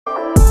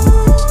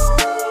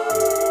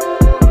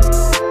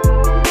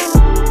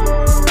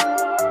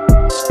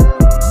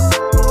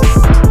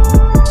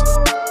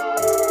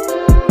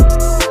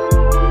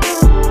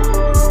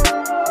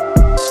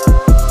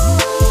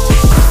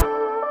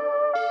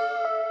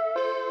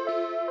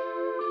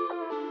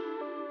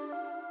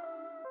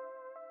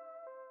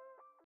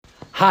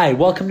Hi,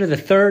 welcome to the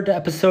third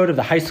episode of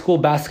the High School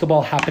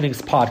Basketball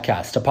Happenings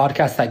podcast, a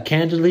podcast that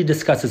candidly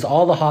discusses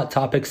all the hot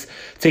topics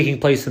taking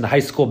place in the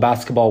high school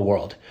basketball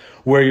world.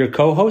 We're your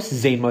co-hosts,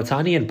 Zain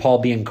Motani and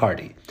Paul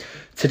Biancardi.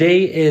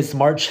 Today is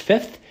March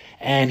 5th,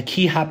 and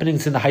key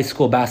happenings in the high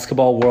school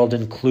basketball world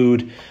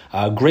include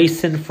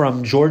Grayson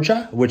from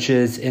Georgia, which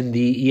is in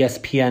the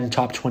ESPN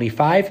Top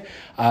 25,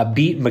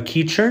 beat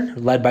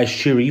McEachern, led by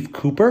Sharif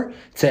Cooper,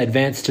 to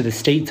advance to the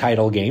state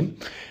title game.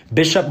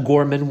 Bishop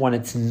Gorman won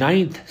its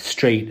ninth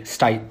straight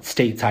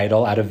state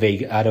title out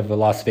of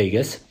Las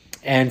Vegas.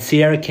 And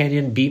Sierra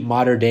Canyon beat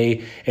Mater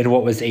Dei in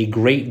what was a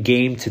great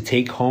game to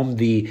take home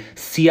the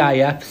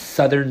CIF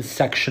Southern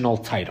Sectional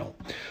title.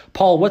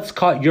 Paul, what's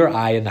caught your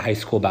eye in the high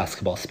school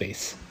basketball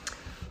space?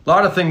 A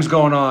lot of things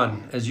going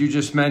on. As you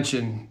just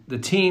mentioned, the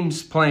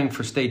teams playing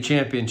for state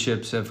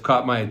championships have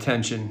caught my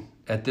attention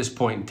at this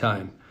point in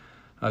time.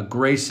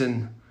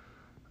 Grayson,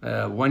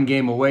 one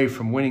game away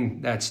from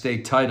winning that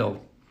state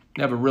title.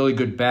 They have a really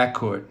good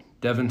backcourt.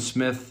 Devin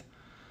Smith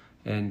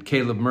and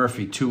Caleb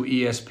Murphy, two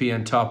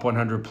ESPN Top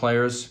 100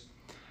 players.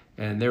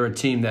 And they're a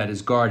team that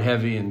is guard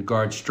heavy and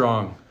guard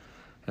strong.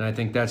 And I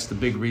think that's the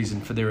big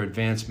reason for their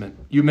advancement.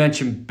 You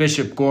mentioned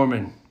Bishop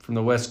Gorman from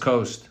the West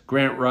Coast.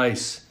 Grant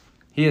Rice.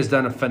 He has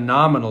done a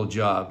phenomenal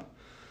job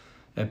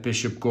at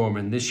Bishop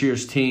Gorman. This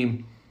year's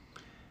team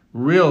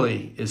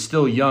really is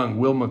still young.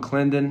 Will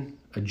McClendon,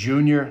 a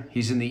junior,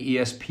 he's in the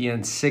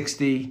ESPN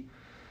 60.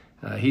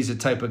 He's the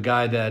type of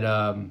guy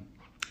that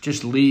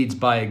just leads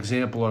by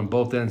example on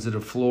both ends of the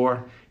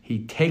floor. He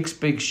takes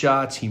big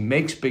shots, he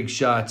makes big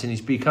shots, and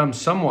he's become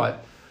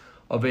somewhat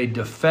of a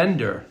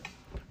defender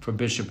for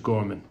Bishop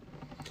Gorman.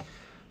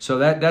 So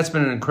that's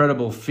been an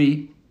incredible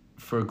feat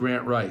for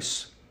Grant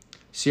Rice.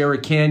 Sierra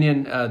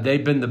Canyon,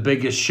 they've been the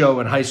biggest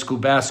show in high school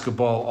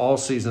basketball all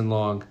season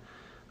long.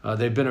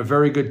 They've been a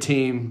very good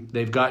team.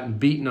 They've gotten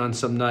beaten on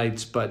some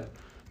nights, but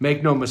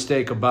make no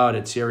mistake about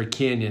it, Sierra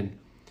Canyon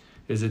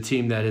is a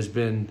team that has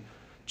been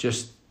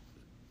just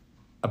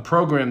a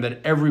program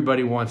that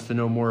everybody wants to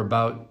know more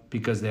about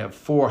because they have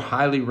four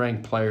highly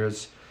ranked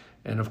players,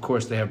 and of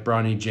course they have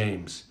Bronny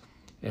James.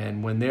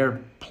 And when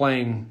they're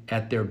playing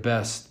at their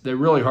best, they're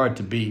really hard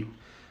to beat,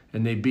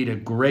 and they beat a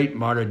great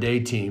Mater Dei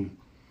team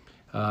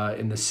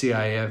in the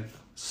CIF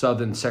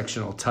Southern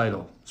Sectional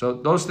title. So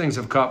those things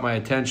have caught my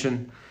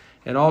attention.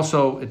 And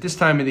also, at this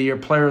time of the year,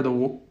 Player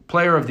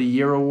of the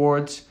Year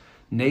awards,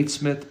 Nate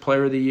Smith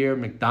Player of the Year,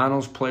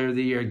 McDonald's Player of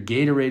the Year,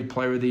 Gatorade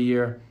Player of the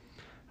Year.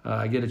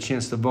 I get a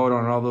chance to vote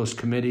on all those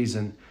committees,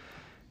 and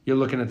you're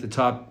looking at the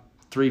top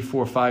 3,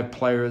 4, 5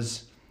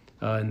 players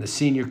in the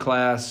senior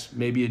class,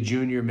 maybe a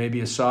junior,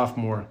 maybe a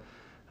sophomore.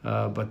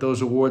 But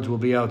those awards will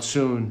be out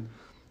soon.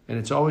 And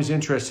it's always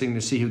interesting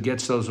to see who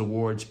gets those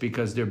awards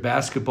because they're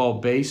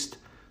basketball-based,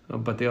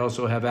 but they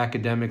also have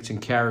academics and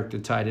character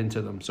tied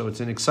into them. So it's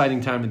an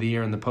exciting time of the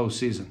year in the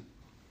postseason.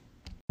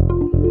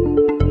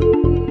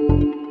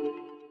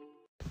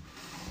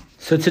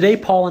 So today,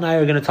 Paul and I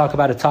are going to talk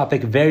about a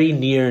topic very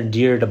near and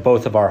dear to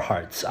both of our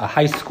hearts, a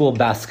high school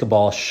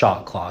basketball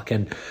shot clock.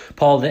 And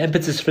Paul, the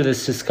impetus for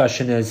this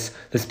discussion is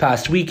this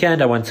past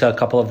weekend, I went to a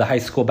couple of the high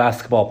school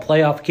basketball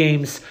playoff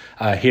games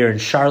here in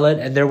Charlotte,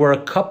 and there were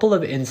a couple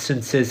of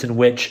instances in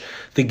which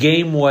the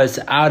game was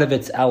out of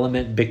its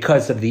element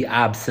because of the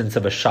absence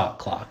of a shot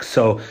clock.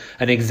 So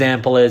an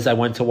example is I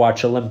went to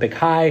watch Olympic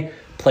High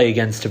play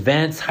against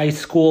Vance High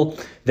School.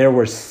 There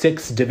were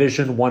 6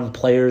 Division I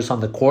players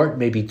on the court,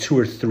 maybe 2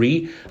 or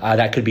 3.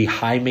 That could be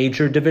high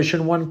major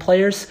Division I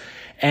players.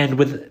 And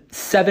with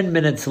 7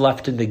 minutes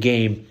left in the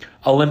game,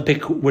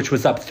 Olympic, which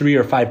was up 3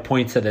 or 5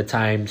 points at the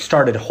time,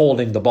 started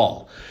holding the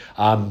ball.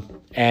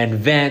 And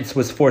Vance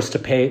was forced to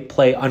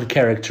play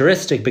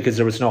uncharacteristic because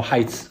there was no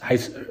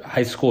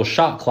high school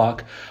shot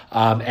clock,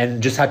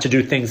 and just had to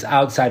do things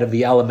outside of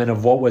the element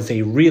of what was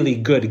a really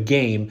good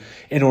game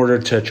in order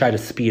to try to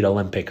speed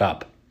Olympic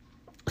up.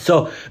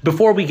 So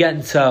before we get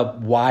into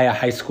why a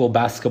high school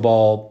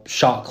basketball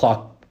shot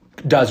clock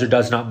does or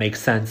does not make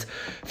sense,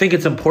 I think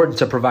it's important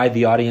to provide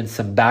the audience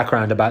some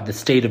background about the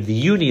state of the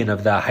union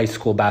of the high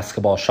school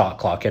basketball shot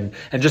clock and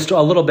just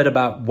a little bit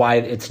about why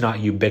it's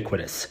not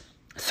ubiquitous.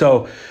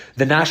 So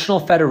the National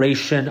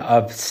Federation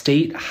of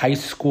State High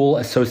School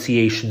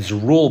Associations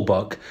rule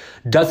book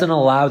doesn't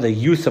allow the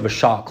use of a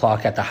shot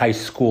clock at the high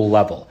school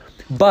level,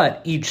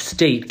 but each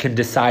state can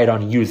decide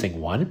on using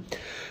one.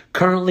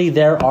 Currently,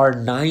 there are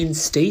 9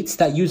 states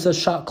that use a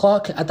shot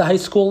clock at the high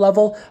school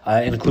level,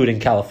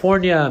 including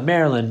California,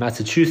 Maryland,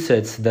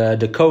 Massachusetts, the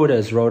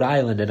Dakotas, Rhode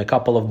Island, and a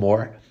couple of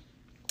more.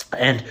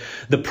 And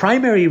the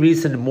primary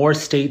reason more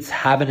states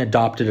haven't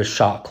adopted a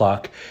shot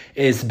clock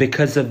is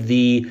because of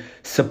the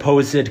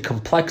supposed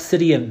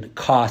complexity and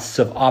costs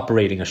of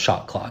operating a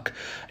shot clock.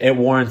 It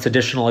warrants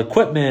additional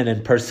equipment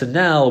and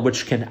personnel,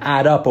 which can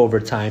add up over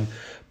time,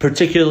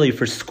 particularly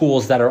for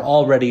schools that are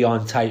already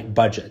on tight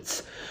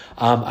budgets.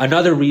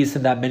 Another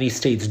reason that many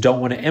states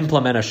don't want to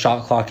implement a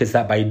shot clock is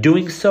that by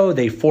doing so,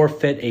 they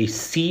forfeit a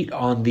seat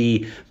on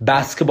the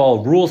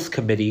basketball rules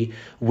committee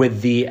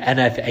with the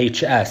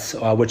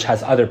NFHS, which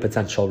has other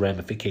potential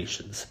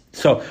ramifications.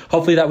 So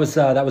hopefully that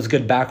was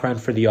good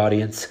background for the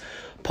audience.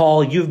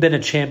 Paul, you've been a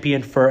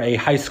champion for a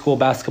high school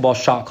basketball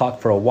shot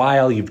clock for a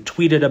while. You've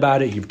tweeted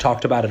about it. You've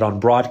talked about it on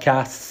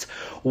broadcasts.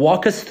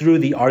 Walk us through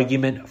the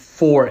argument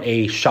for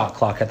a shot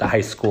clock at the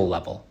high school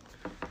level.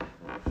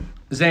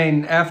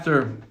 Zane,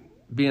 after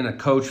being a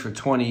coach for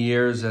 20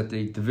 years at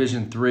the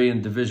Division III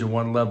and Division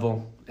I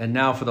level, and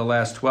now for the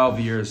last 12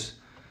 years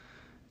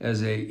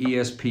as a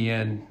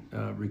ESPN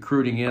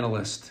recruiting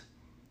analyst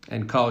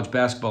and college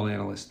basketball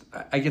analyst,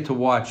 I get to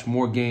watch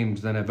more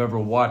games than I've ever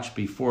watched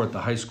before at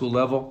the high school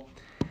level.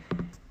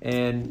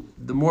 And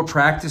the more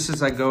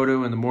practices I go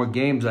to and the more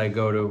games I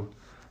go to,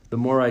 the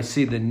more I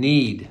see the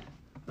need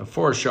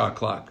for a shot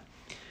clock.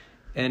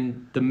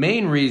 And the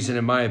main reason,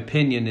 in my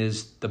opinion,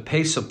 is the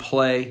pace of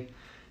play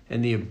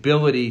and the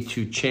ability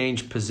to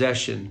change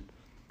possession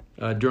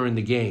during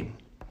the game.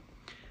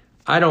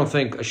 I don't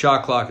think a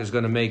shot clock is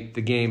going to make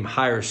the game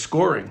higher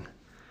scoring,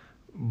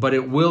 but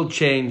it will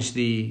change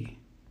the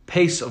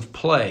pace of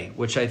play,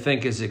 which I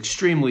think is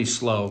extremely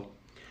slow.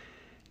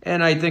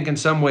 And I think in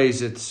some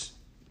ways it's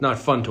not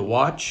fun to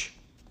watch,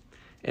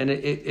 and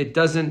it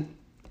doesn't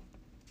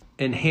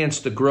enhance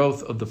the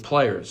growth of the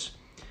players.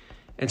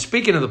 And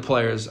speaking of the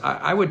players,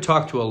 I would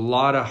talk to a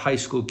lot of high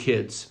school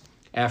kids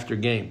after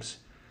games.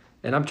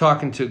 And I'm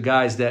talking to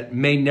guys that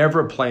may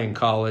never play in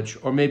college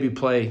or maybe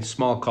play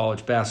small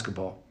college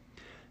basketball.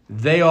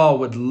 They all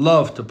would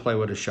love to play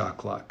with a shot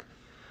clock.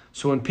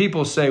 So when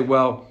people say,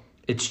 well,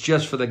 it's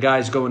just for the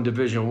guys going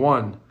Division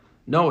I,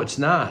 no, it's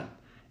not.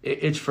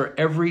 It's for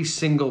every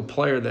single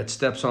player that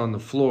steps on the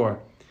floor.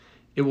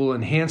 It will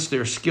enhance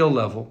their skill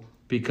level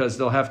because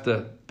they'll have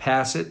to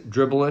pass it,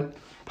 dribble it,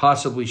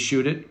 possibly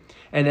shoot it,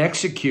 and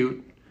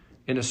execute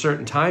in a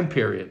certain time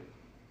period.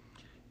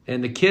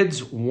 And the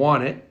kids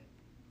want it.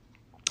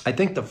 I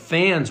think the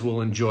fans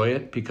will enjoy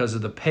it because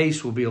of the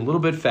pace will be a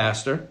little bit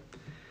faster.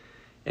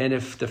 And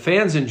if the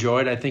fans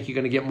enjoy it, I think you're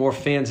going to get more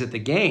fans at the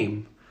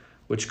game,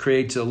 which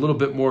creates a little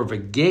bit more of a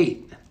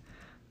gate,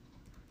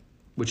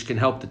 which can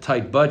help the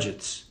tight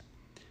budgets.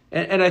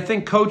 And I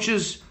think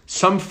coaches,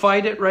 some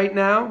fight it right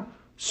now.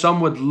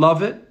 Some would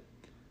love it.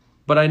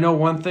 But I know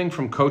one thing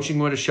from coaching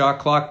with a shot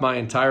clock my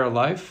entire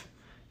life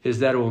is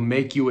that it will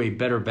make you a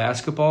better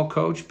basketball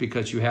coach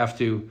because you have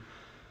to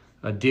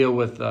deal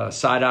with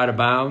side out of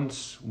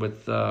bounds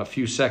with a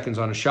few seconds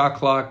on a shot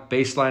clock,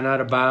 baseline out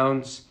of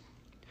bounds,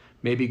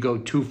 maybe go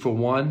 2 for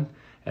 1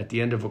 at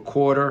the end of a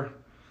quarter.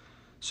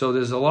 So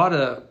there's a lot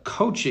of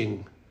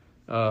coaching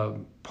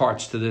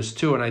parts to this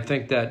too. And I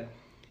think that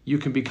you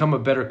can become a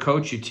better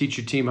coach. You teach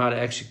your team how to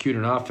execute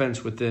an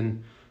offense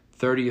within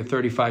 30 or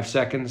 35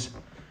 seconds.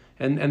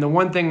 And the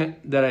one thing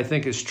that I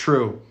think is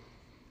true,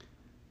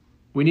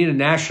 we need a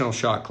national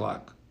shot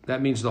clock.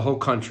 That means the whole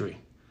country.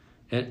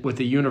 And with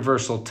a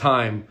universal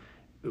time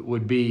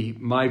would be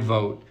my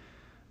vote.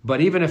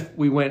 But even if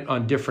we went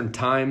on different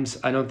times,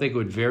 I don't think it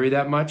would vary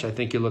that much. I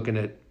think you're looking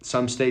at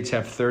some states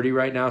have 30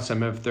 right now,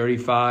 some have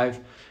 35.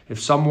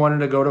 If some wanted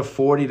to go to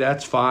 40,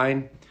 that's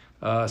fine.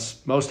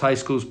 Most high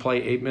schools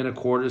play 8-minute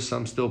quarters.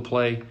 Some still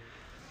play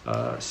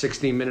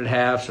 16-minute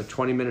halves or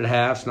 20-minute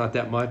halves, not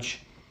that much.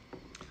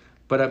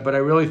 But I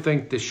really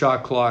think the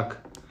shot clock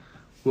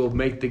will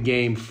make the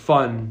game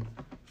fun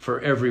for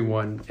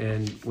everyone.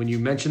 And when you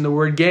mention the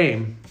word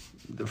game,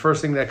 the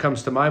first thing that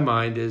comes to my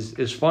mind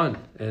is fun.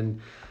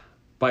 And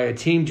by a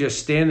team just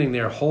standing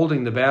there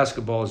holding the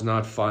basketball is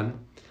not fun.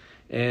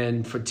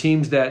 And for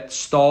teams that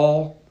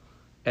stall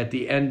at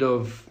the end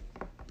of,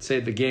 say,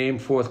 the game,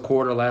 fourth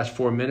quarter, last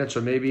 4 minutes,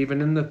 or maybe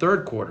even in the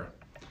third quarter,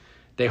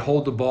 they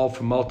hold the ball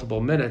for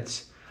multiple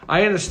minutes.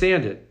 I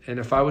understand it. And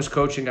if I was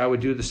coaching, I would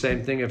do the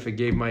same thing if it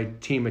gave my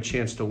team a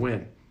chance to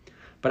win.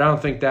 But I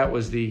don't think that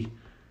was the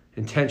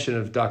intention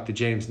of Dr.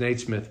 James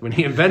Naismith when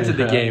he invented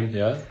the game.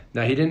 Yeah.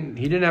 Now, he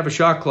didn't have a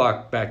shot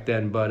clock back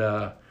then,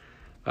 but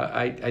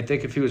I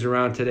think if he was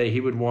around today, he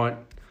would want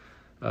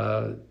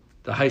the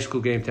high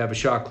school game to have a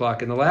shot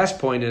clock. And the last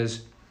point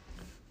is,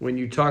 when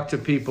you talk to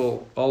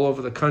people all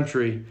over the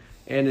country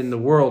and in the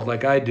world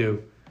like I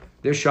do,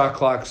 there's shot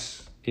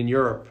clocks in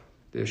Europe.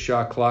 There's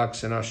shot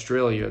clocks in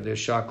Australia. There's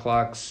shot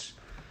clocks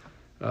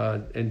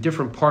in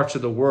different parts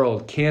of the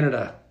world.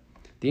 Canada.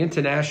 The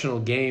international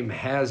game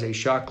has a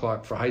shot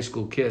clock for high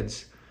school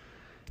kids.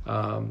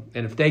 And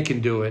if they can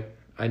do it,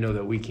 I know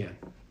that we can.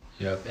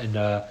 Yep. And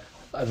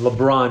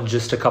LeBron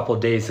just a couple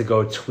of days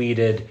ago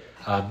tweeted,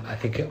 I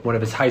think one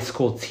of his high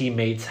school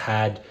teammates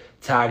had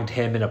tagged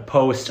him in a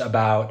post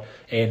about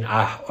an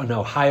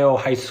Ohio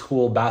high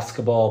school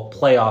basketball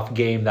playoff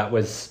game that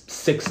was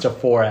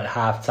 6-4 at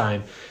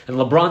halftime. And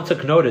LeBron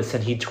took notice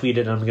and he tweeted,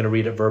 and I'm going to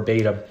read it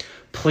verbatim,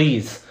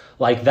 "Please,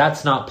 like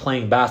that's not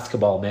playing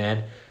basketball,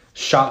 man.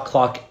 Shot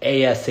clock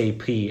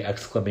ASAP!"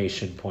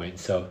 exclamation point.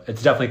 So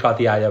it's definitely caught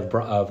the eye of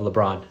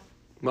LeBron.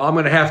 Well, I'm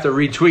going to have to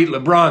retweet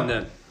LeBron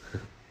then.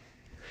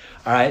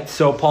 All right,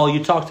 so Paul,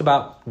 you talked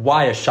about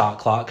why a shot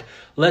clock.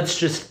 Let's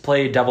just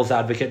play devil's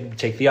advocate and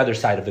take the other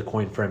side of the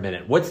coin for a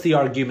minute. What's the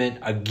argument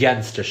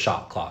against a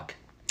shot clock?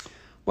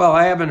 Well,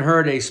 I haven't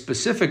heard a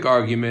specific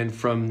argument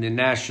from the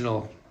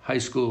National High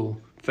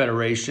School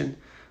Federation.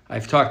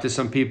 I've talked to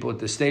some people at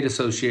the state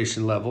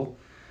association level,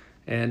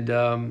 and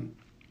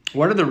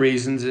one of the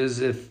reasons is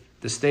if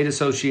the state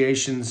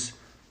associations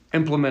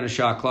implement a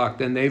shot clock,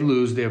 then they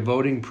lose their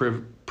voting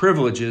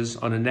privileges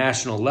on a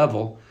national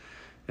level,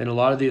 and a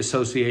lot of the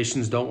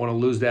associations don't want to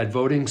lose that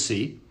voting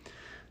seat,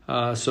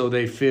 so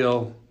they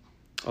feel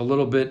a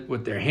little bit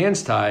with their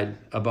hands tied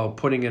about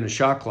putting in a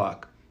shot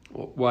clock.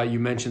 While you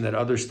mentioned that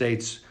other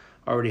states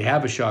already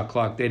have a shot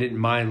clock, they didn't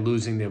mind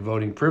losing their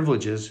voting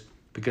privileges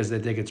because they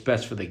think it's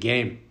best for the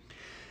game.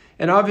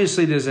 And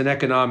obviously there's an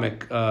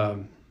economic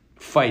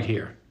fight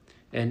here,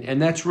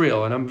 and that's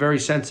real, and I'm very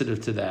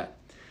sensitive to that.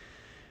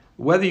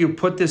 Whether you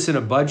put this in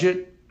a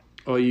budget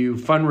or you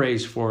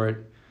fundraise for it,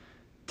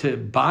 to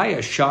buy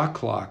a shot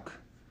clock,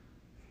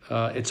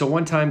 it's a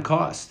one-time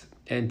cost.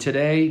 And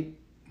today,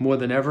 more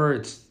than ever,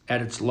 it's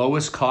at its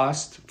lowest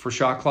cost for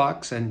shot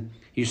clocks, and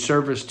you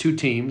service two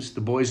teams,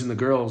 the boys and the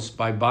girls,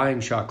 by buying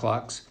shot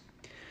clocks.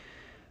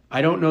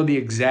 I don't know the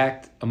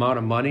exact amount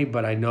of money,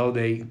 but I know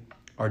they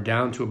are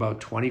down to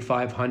about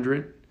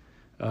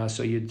 $2,500.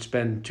 So you'd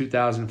spend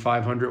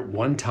 $2,500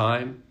 one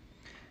time.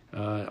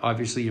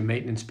 Obviously, your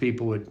maintenance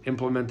people would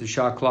implement the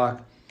shot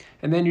clock.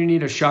 And then you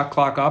need a shot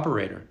clock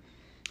operator.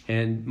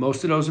 And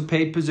most of those are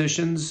paid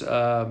positions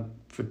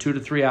for 2 to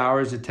 3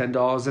 hours at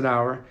 $10 an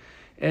hour.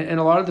 And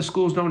a lot of the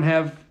schools don't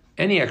have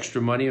any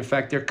extra money. In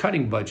fact, they're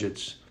cutting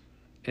budgets.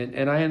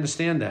 And I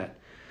understand that.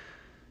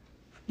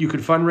 You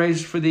could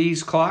fundraise for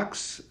these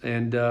clocks,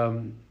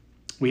 and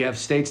we have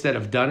states that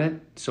have done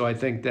it. So I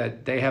think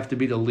that they have to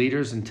be the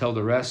leaders and tell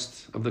the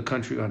rest of the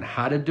country on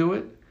how to do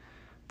it.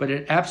 But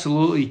it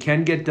absolutely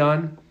can get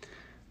done.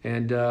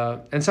 And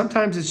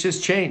sometimes it's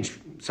just change.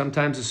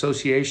 Sometimes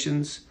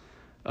associations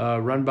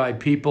run by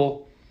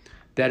people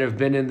that have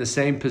been in the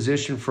same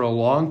position for a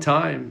long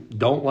time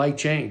don't like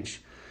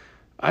change.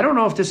 I don't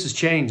know if this has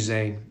changed,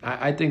 Zane.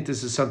 I think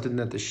this is something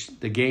that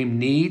the game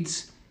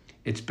needs.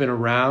 It's been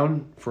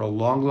around for a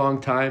long,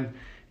 long time.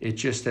 It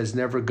just has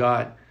never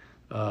got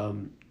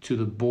to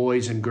the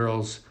boys and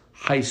girls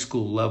high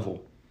school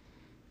level.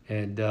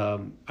 And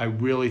I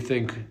really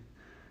think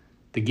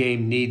the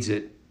game needs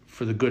it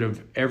for the good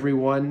of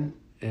everyone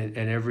and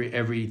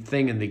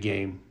everything in the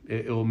game.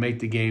 It will make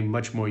the game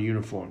much more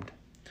uniformed.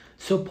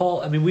 So,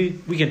 Paul, I mean,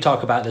 we can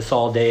talk about this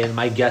all day, and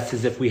my guess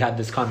is if we had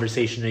this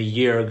conversation a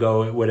year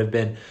ago, it would have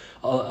been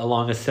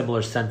along a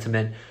similar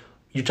sentiment.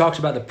 You talked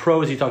about the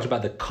pros, you talked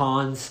about the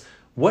cons.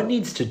 What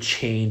needs to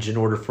change in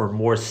order for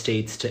more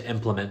states to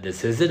implement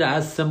this? Is it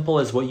as simple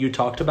as what you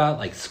talked about,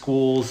 like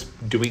schools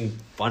doing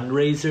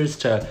fundraisers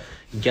to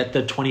get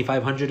the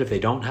 $2,500 if they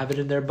don't have it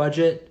in their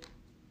budget?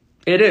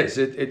 It is.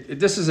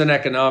 This is an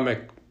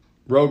economic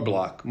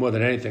roadblock more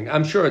than anything.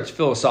 I'm sure it's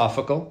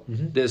philosophical.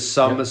 Mm-hmm. There's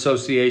some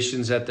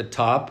associations at the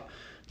top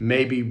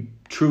maybe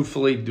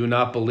truthfully do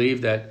not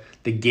believe that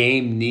the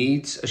game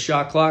needs a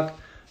shot clock.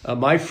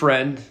 My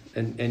friend,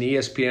 an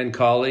ESPN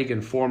colleague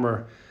and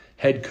former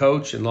head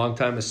coach and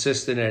longtime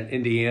assistant at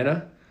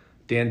Indiana,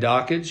 Dan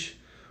Dockage,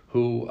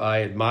 who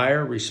I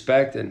admire,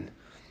 respect, and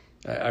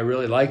I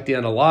really like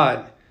Dan a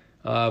lot,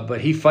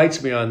 but he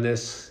fights me on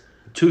this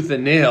tooth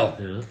and nail.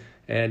 Yeah.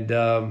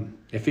 And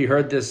if he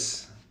heard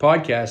this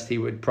podcast, he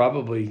would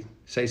probably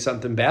say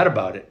something bad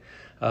about it.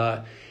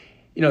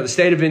 The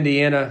state of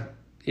Indiana,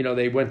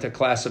 they went to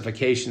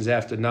classifications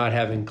after not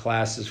having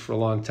classes for a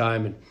long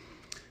time, and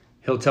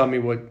he'll tell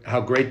me how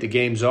great the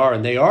games are,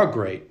 and they are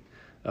great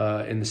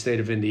in the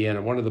state of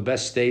Indiana, one of the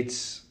best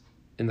states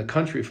in the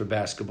country for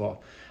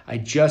basketball. I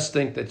just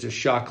think that the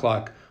shot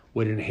clock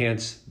would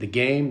enhance the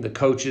game, the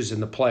coaches,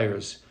 and the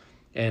players,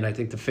 and I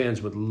think the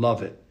fans would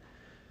love it.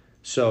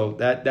 So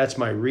that's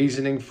my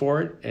reasoning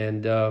for it,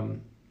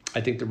 and I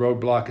think the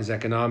roadblock is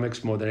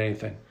economics more than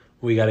anything.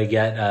 We got to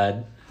get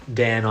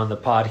Dan on the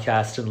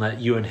podcast and let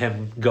you and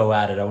him go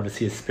at it. I want to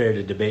see a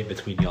spirited debate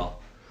between y'all.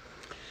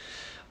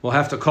 We'll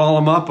have to call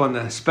him up on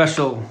the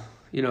special,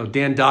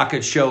 Dan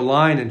Dockett show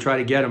line and try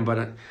to get him.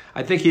 But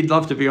I think he'd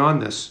love to be on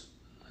this.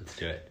 Let's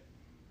do it.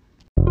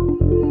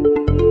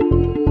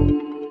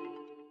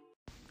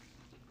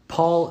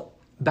 Paul,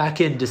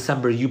 back in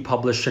December, you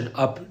published an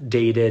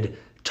updated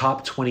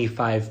top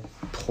 25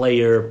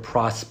 player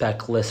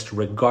prospect list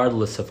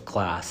regardless of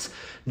class.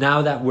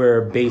 Now that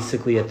we're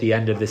basically at the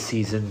end of the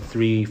season,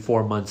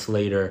 3-4 months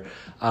later,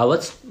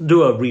 let's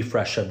do a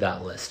refresh of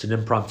that list, an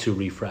impromptu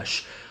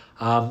refresh.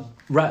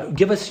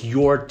 Give us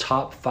your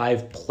top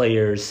 5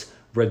 players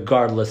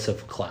regardless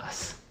of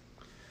class.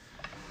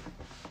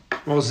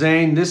 Well,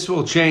 Zane, this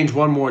will change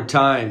one more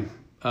time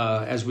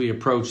as we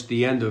approach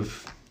the end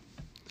of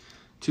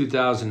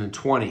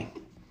 2020.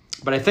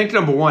 But I think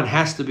number one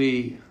has to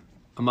be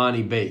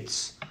Emoni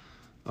Bates.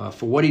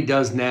 For what he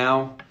does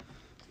now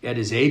at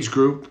his age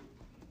group,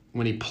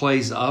 when he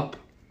plays up,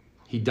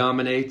 he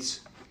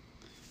dominates.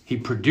 He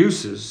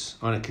produces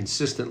on a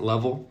consistent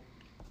level.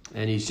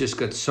 And he's just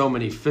got so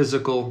many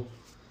physical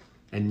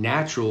and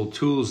natural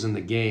tools in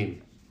the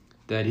game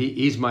that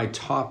he's my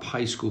top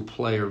high school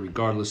player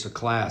regardless of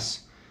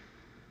class.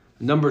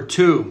 Number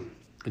 2,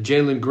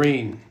 Jalen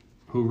Green,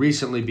 who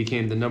recently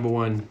became the number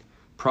 1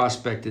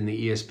 prospect in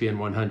the ESPN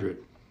 100.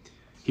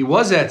 He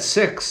was at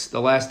 6 the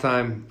last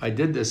time I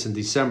did this in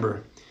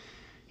December.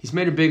 He's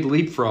made a big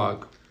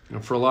leapfrog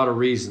for a lot of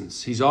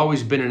reasons. He's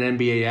always been an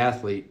NBA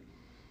athlete,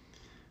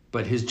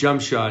 but his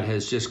jump shot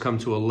has just come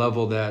to a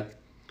level that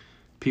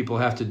people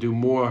have to do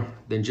more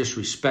than just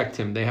respect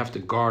him. They have to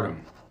guard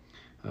him.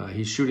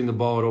 He's shooting the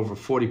ball at over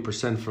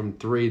 40% from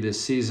 3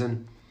 this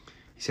season.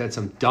 He's had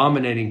some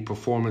dominating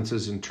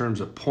performances in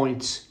terms of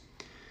points.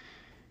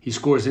 He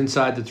scores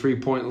inside the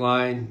three-point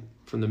line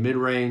from the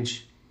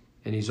mid-range,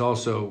 and he's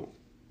also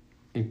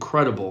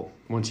incredible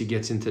once he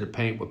gets into the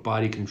paint with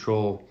body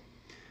control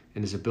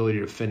and his ability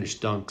to finish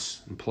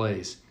dunks and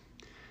plays.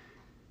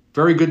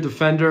 Very good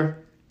defender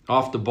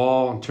off the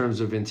ball in terms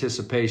of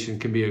anticipation,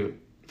 can be a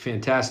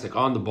fantastic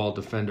on-the-ball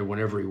defender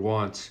whenever he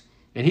wants.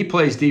 And he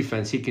plays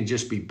defense. He can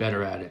just be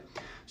better at it.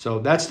 So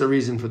that's the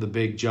reason for the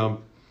big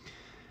jump.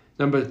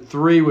 Number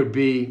 3 would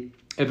be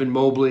Evan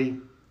Mobley.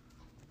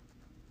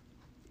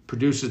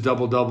 Produces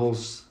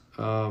double-doubles.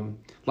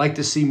 Like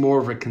to see more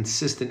of a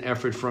consistent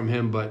effort from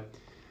him, but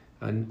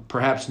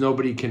perhaps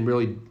nobody can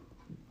really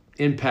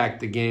impact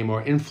the game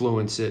or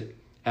influence it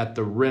at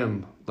the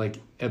rim like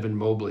Evan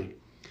Mobley.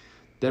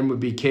 Then would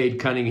be Cade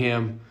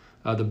Cunningham,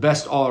 the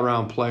best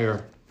all-around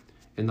player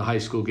in the high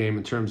school game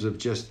in terms of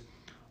just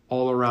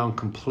all-around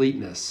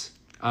completeness,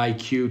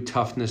 IQ,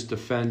 toughness,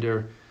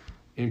 defender,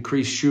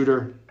 increased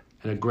shooter,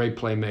 and a great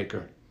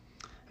playmaker.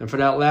 And for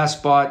that last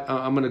spot,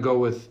 I'm going to go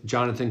with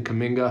Jonathan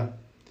Kuminga,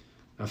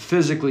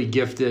 physically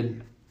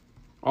gifted,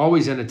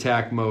 always in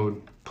attack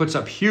mode, puts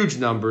up huge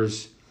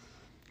numbers.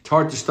 It's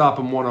hard to stop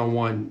him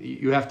one-on-one.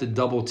 You have to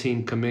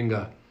double-team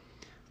Kuminga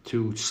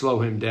to slow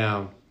him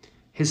down.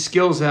 His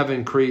skills have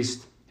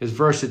increased. His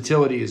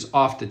versatility is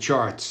off the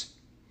charts.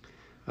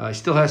 He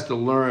still has to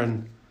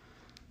learn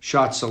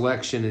shot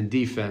selection and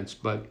defense,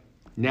 but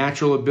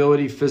natural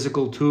ability,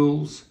 physical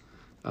tools.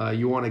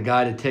 You want a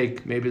guy to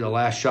take maybe the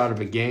last shot of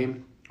a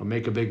game or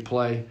make a big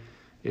play.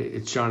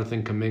 It's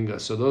Jonathan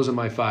Kuminga. So those are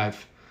my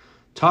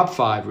top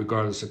five,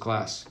 regardless of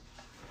class.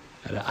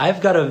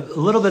 I've got a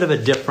little bit of a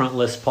different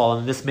list, Paul,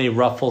 and this may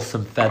ruffle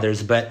some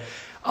feathers, but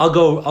I'll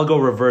go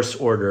reverse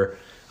order.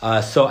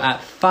 So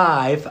at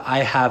 5, I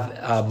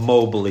have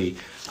Mobley.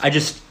 I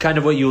just kind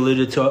of what you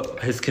alluded to,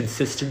 his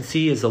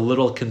consistency is a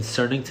little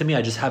concerning to me.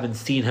 I just haven't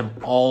seen him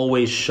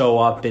always show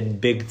up in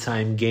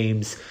big-time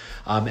games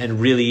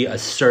and really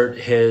assert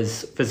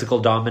his physical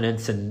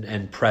dominance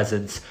and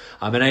presence.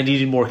 And I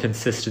needed more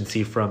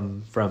consistency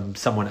from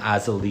someone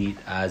as elite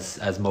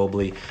as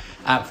Mobley.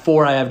 At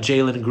 4, I have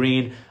Jalen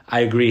Green. I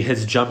agree,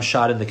 his jump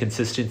shot and the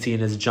consistency in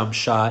his jump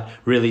shot,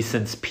 really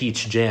since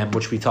Peach Jam,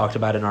 which we talked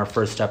about in our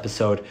first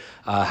episode,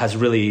 has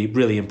really,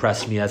 really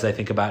impressed me as I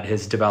think about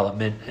his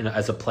development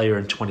as a player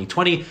in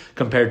 2020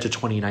 compared to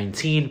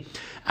 2019.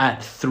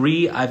 At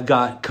 3, I've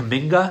got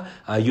Kuminga.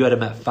 You had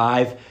him at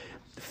 5.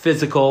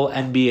 Physical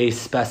NBA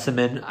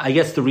specimen. I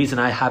guess the reason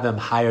I have him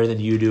higher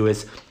than you do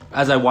is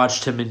as I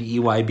watched him in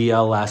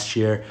EYBL last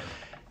year,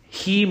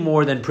 he,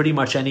 more than pretty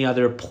much any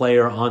other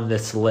player on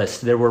this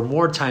list, there were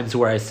more times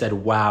where I said,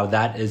 wow,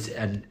 that is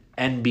an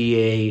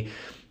NBA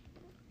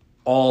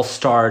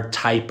all-star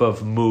type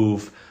of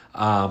move.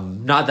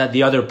 Not that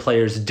the other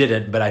players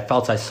didn't, but I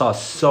felt I saw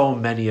so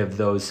many of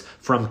those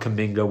from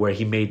Kuminga where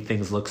he made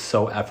things look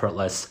so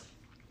effortless.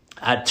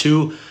 At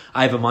 2,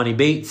 I have Emoni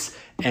Bates.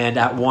 And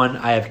at 1,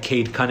 I have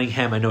Cade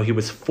Cunningham. I know he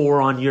was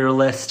 4 on your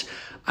list.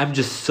 I'm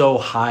just so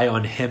high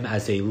on him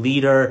as a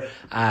leader,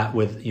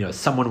 with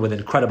someone with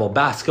incredible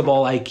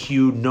basketball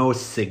IQ, no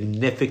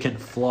significant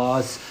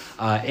flaws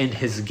in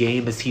his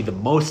game. Is he the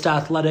most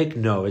athletic?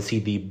 No. Is he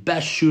the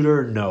best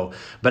shooter? No.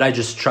 But I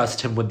just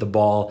trust him with the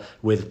ball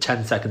with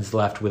 10 seconds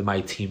left with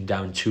my team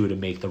down 2 to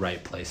make the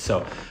right play.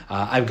 So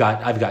I've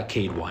got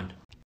Cade 1.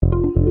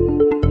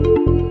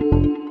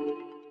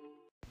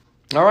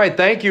 All right,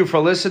 thank you for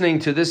listening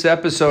to this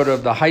episode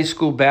of the High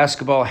School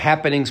Basketball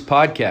Happenings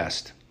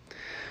podcast.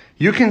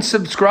 You can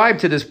subscribe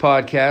to this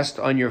podcast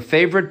on your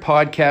favorite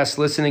podcast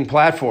listening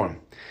platform.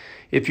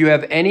 If you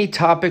have any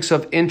topics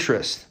of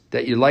interest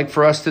that you'd like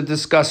for us to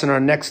discuss in our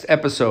next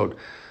episode,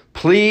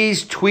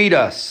 please tweet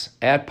us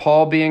at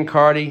Paul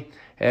Biancardi,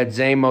 at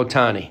Zane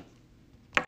Motani.